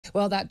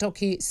Well, that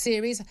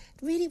docu-series,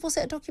 really, was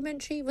it a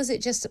documentary? Was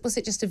it just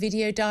a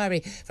video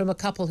diary from a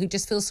couple who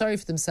just feel sorry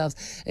for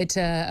themselves? It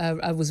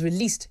was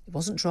released. It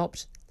wasn't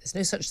dropped. There's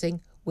no such thing.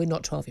 We're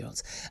not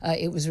 12-year-olds.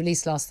 It was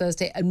released last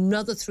Thursday.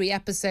 Another 3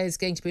 episodes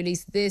going to be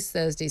released this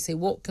Thursday. So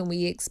what can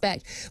we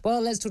expect?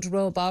 Well, let's talk to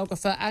royal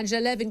biographer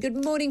Angela Levin.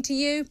 Good morning to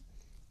you.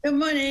 Good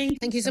morning.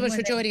 Thank you so much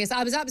for joining us.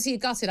 I was absolutely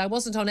gutted. I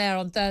wasn't on air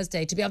on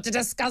Thursday to be able to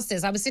discuss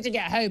this. I was sitting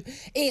at home,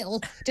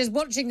 ill, just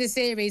watching the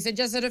series and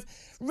just sort of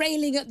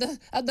railing at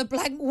the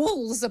blank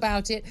walls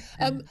about it.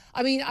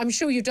 I mean, I'm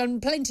sure you've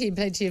done plenty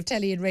of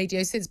telly and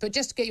radio since, but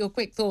just to get your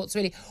quick thoughts,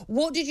 really,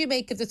 what did you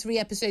make of the 3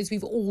 episodes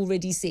we've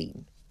already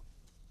seen?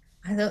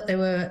 I thought they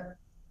were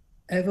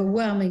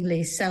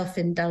overwhelmingly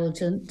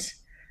self-indulgent.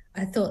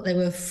 I thought they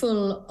were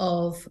full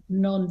of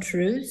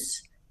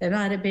non-truths. There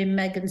might have been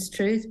Meghan's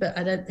truth, but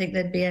I don't think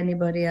there'd be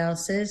anybody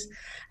else's.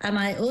 And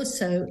I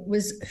also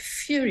was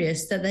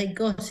furious that they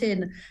got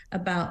in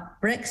about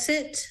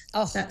Brexit.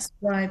 Oh. That's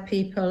why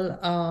people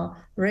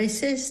are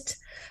racist.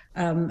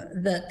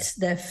 That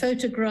their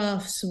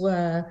photographs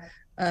were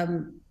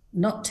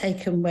not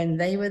taken when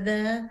they were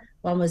there.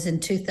 One was in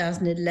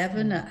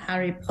 2011 at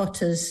Harry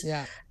Potter's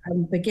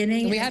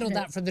beginning. We had all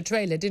that from the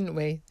trailer, didn't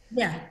we?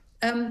 Yeah.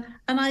 And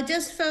I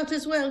just felt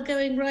as well,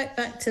 going right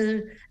back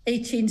to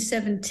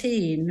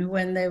 1817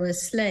 when they were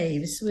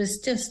slaves was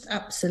just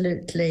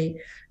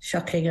absolutely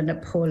shocking and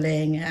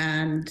appalling.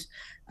 And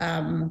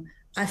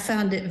I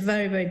found it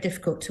very, very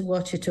difficult to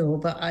watch it all,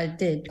 but I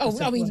did.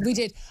 We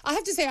did. I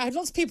have to say, I had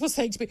lots of people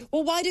saying to me,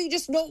 well, why don't you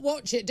just not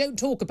watch it? Don't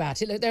talk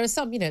about it. Look, there are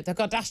some, the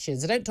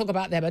Kardashians. I don't talk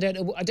about them. I don't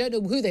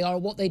know who they are or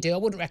what they do. I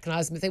wouldn't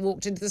recognise them if they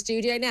walked into the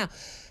studio now.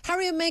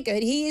 Harry and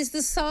Meghan, he is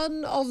the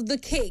son of the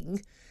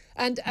king.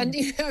 And I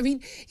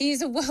mean,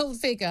 he's a world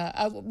figure.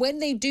 When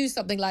they do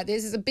something like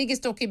this, it's the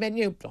biggest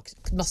documentary,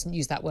 mustn't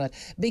use that word,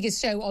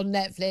 biggest show on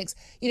Netflix.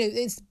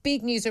 It's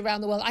big news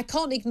around the world. I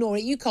can't ignore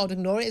it. You can't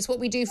ignore it. It's what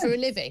we do for a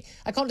living.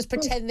 I can't just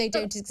pretend they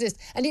don't exist.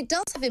 And it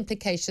does have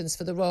implications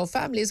for the royal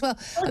family as well.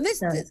 And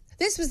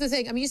this was the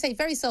thing. I mean, you say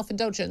very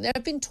self-indulgent. There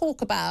have been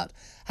talk about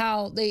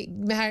how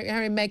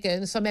Harry and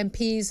Meghan, some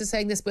MPs are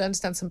saying this. We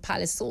understand some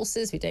palace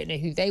sources, we don't know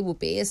who they will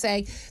be, are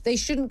saying they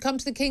shouldn't come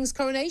to the King's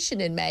coronation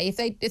in May.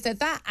 If they're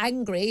that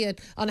angry and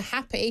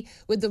unhappy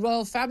with the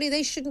royal family,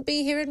 they shouldn't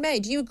be here in May.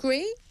 Do you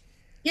agree?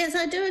 Yes,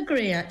 I do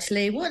agree,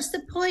 actually. What's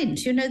the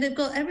point? They've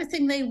got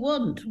everything they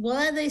want.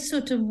 Why are they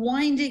sort of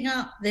winding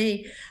up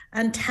the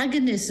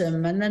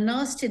antagonism and the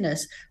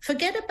nastiness?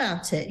 Forget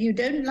about it. You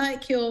don't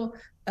like your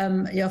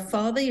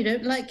father, you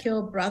don't like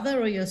your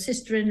brother or your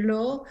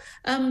sister-in-law,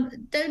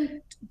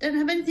 don't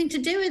have anything to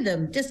do with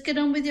them. Just get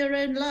on with your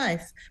own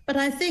life. But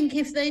I think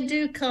if they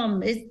do come,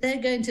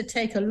 they're going to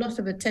take a lot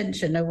of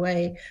attention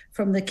away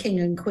from the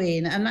King and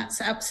Queen, and that's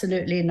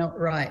absolutely not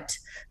right.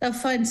 They'll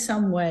find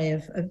some way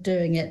of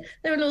doing it.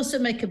 They will also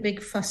make a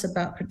big fuss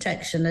about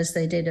protection, as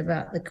they did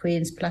about the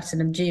Queen's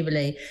Platinum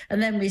Jubilee.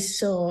 And then we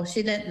saw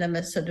she lent them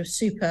a sort of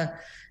super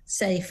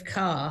safe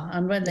car,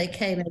 and when they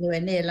came anywhere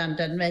near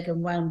London, Meghan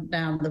wound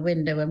down the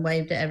window and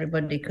waved at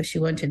everybody because she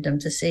wanted them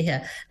to see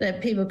her.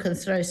 That people can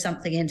throw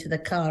something into the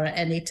car at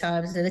any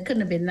time, so they couldn't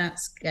have been that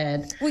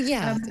scared. Well,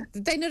 yeah,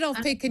 they not all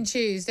pick and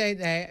choose, don't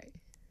they?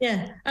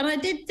 Yeah, and I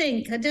did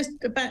think,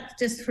 back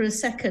for a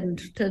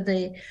second to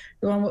the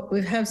one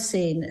we have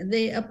seen,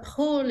 the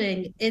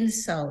appalling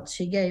insult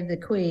she gave the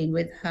Queen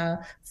with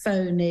her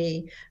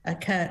phony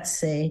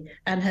curtsy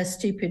and her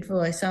stupid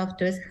voice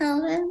afterwards.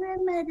 Hello, Her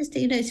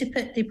Majesty.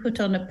 She put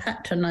on a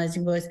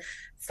patronising voice.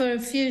 For a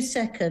few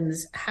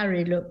seconds,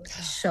 Harry looked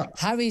shocked.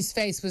 Harry's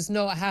face was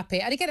not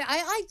happy. And again,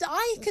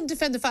 I can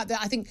defend the fact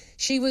that I think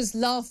she was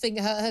laughing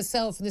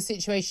herself in the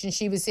situation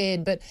she was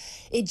in, but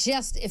it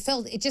just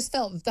felt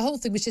the whole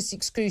thing was just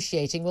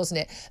excruciating,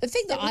 wasn't it? The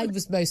thing that I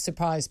was most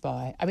surprised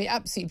by, I mean,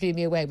 absolutely blew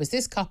me away, was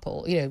this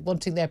couple,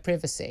 wanting their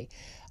privacy.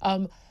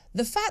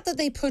 The fact that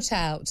they put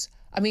out,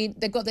 I mean,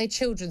 they've got their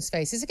children's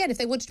faces. Again, if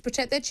they wanted to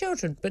protect their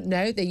children. But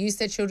no, they use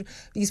their children.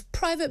 These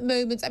private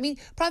moments. I mean,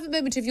 private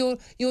moment of your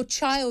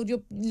child,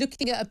 you're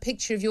looking at a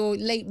picture of your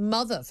late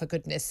mother, for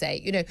goodness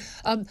sake.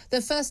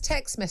 The first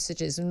text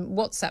messages and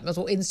WhatsApp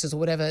or Instas or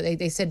whatever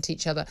they sent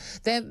each other.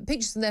 Their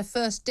pictures on their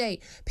first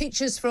date.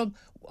 Pictures from...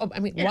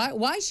 I mean,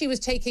 why she was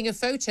taking a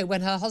photo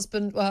when her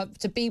husband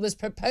to be was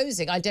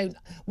proposing?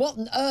 What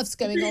on earth's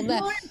going on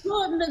there? It's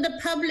more important that the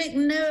public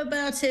know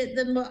about it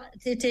than what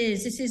it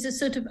is. This is a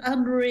sort of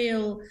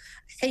unreal,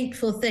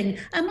 hateful thing.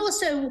 And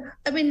also,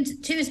 I mean,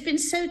 she has been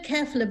so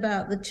careful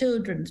about the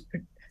children's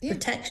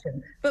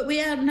protection, but we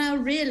have now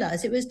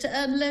realised it was to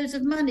earn loads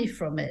of money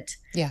from it.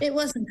 Yeah. It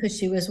wasn't because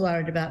she was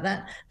worried about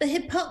that. The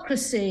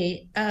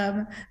hypocrisy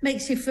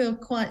makes you feel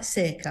quite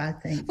sick, I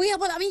think. Well, yeah,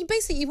 I mean,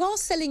 basically, you are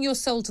selling your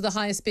soul to the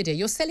highest bidder.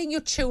 You're selling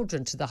your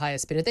children to the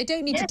highest bidder. They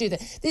don't need to do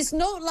that. It's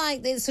not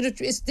like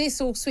it's this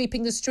or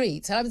sweeping the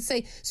streets. I would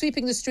say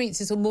sweeping the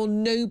streets is a more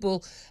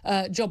noble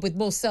job with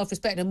more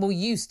self-respect and more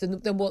use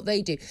than what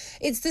they do.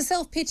 It's the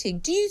self-pitying.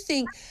 Do you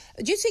think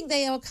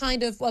they are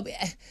kind of, well,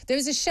 there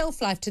is a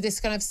shelf life to this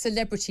kind of of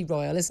celebrity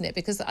royal, isn't it?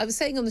 Because I was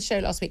saying on the show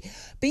last week,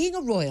 being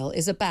a royal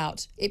is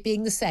about it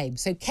being the same.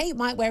 So Kate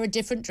might wear a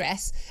different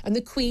dress, and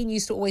the Queen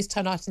used to always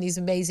turn out in these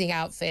amazing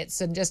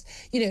outfits and just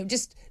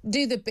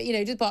do the,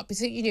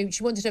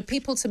 she wanted her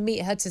people to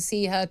meet her, to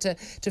see her,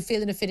 to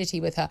feel an affinity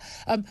with her.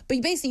 But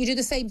basically, you do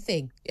the same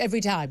thing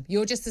every time.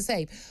 You're just the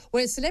same.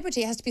 Whereas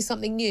celebrity has to be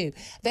something new.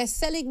 They're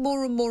selling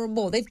more and more and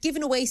more. They've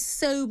given away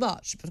so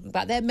much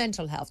about their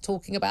mental health,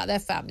 talking about their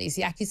families,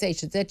 the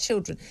accusations, their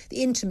children,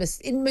 the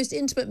most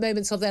intimate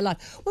moments of their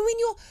life.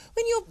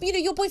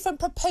 When your boyfriend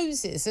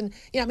proposes, and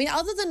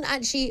other than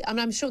actually,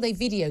 I'm sure they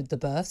videoed the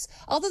births.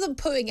 Other than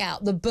putting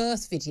out the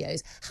birth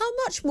videos, how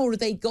much more have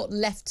they got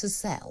left to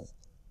sell?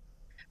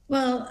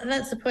 Well,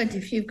 that's the point.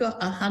 If you've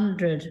got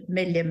 £100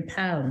 million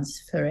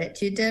for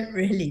it, you don't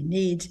really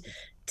need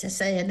to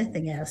say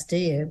anything else, do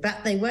you?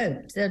 But they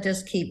won't. They'll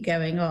just keep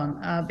going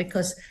on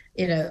because,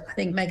 I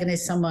think Meghan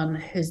is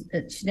someone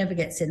she never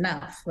gets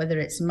enough, whether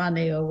it's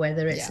money or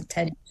whether it's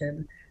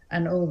attention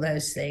and all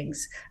those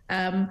things.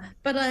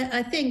 But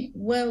I think,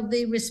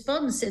 the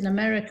response in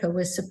America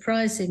was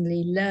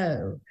surprisingly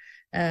low.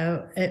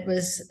 It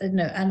was, and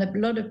a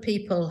lot of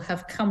people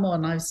have come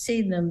on. I've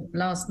seen them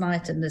last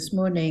night and this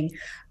morning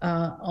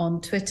on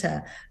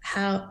Twitter,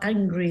 how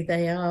angry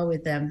they are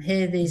with them.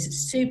 Here,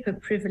 these super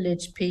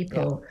privileged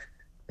people,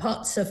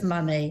 pots of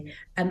money,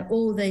 and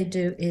all they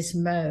do is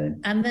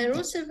moan. And they're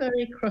also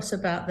very cross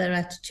about their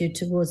attitude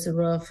towards the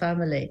royal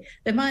family.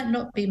 They might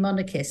not be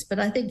monarchists, but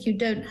I think you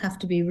don't have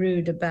to be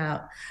rude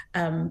about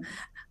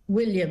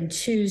William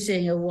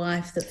choosing a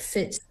wife that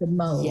fits the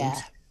mould.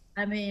 Yeah.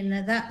 I mean,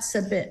 that's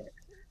a bit...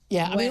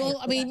 Yeah,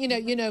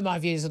 you know my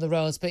views on the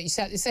royals, but you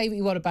say what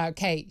you want about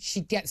Kate. She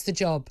gets the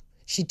job.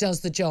 She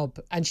does the job,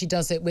 and she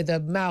does it with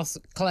her mouth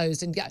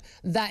closed, and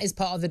that is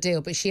part of the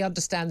deal. But she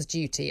understands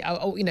duty.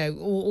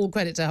 All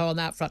credit to her on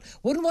that front.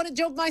 Wouldn't want a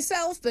job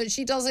myself, but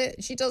she does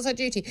it. She does her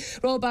duty.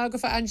 Royal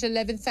biographer Angela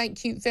Levin,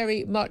 thank you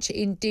very much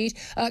indeed.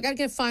 I'm going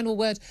to give a final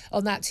word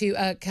on that to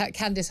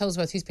Candice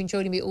Holsworth, who's been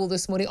joining me all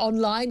this morning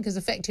online because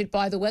affected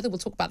by the weather. We'll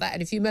talk about that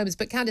in a few moments.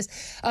 But Candice,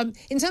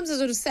 in terms of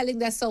sort of selling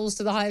their souls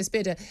to the highest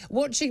bidder,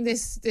 watching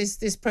this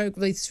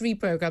program, these 3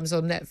 programs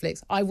on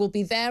Netflix, I will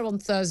be there on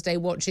Thursday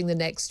watching the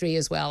next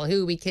 3 as well.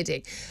 Who are we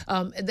kidding?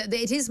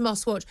 It is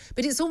must watch,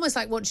 but it's almost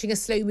like watching a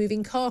slow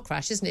moving car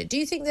crash, isn't it? Do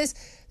you think there's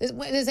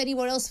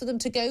anywhere else for them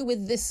to go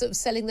with this sort of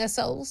selling their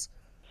souls?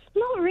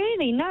 Not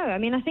really, no. I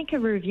mean, I think a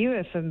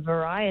reviewer from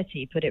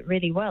Variety put it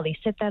really well. He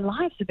said their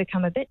lives have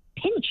become a bit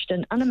pinched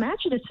and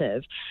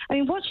unimaginative. I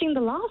mean, watching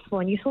the last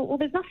one, you thought, well,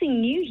 there's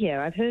nothing new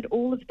here. I've heard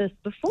all of this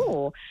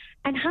before.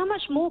 And how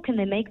much more can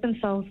they make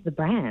themselves the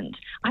brand?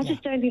 I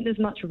just don't think there's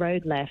much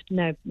road left.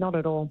 No, not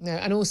at all. No,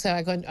 and also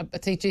I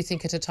do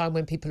think at a time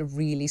when people are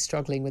really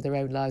struggling with their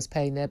own lives,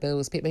 paying their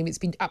bills. Maybe it's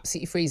been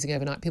absolutely freezing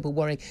overnight. People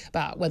worrying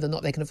about whether or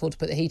not they can afford to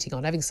put the heating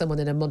on. Having someone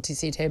in a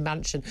Montecito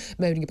mansion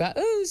moaning about,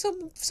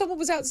 someone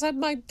was outside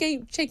my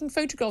gate taking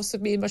photographs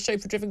of me in my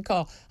chauffeur-driven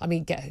car. I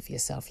mean, get over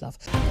yourself, love.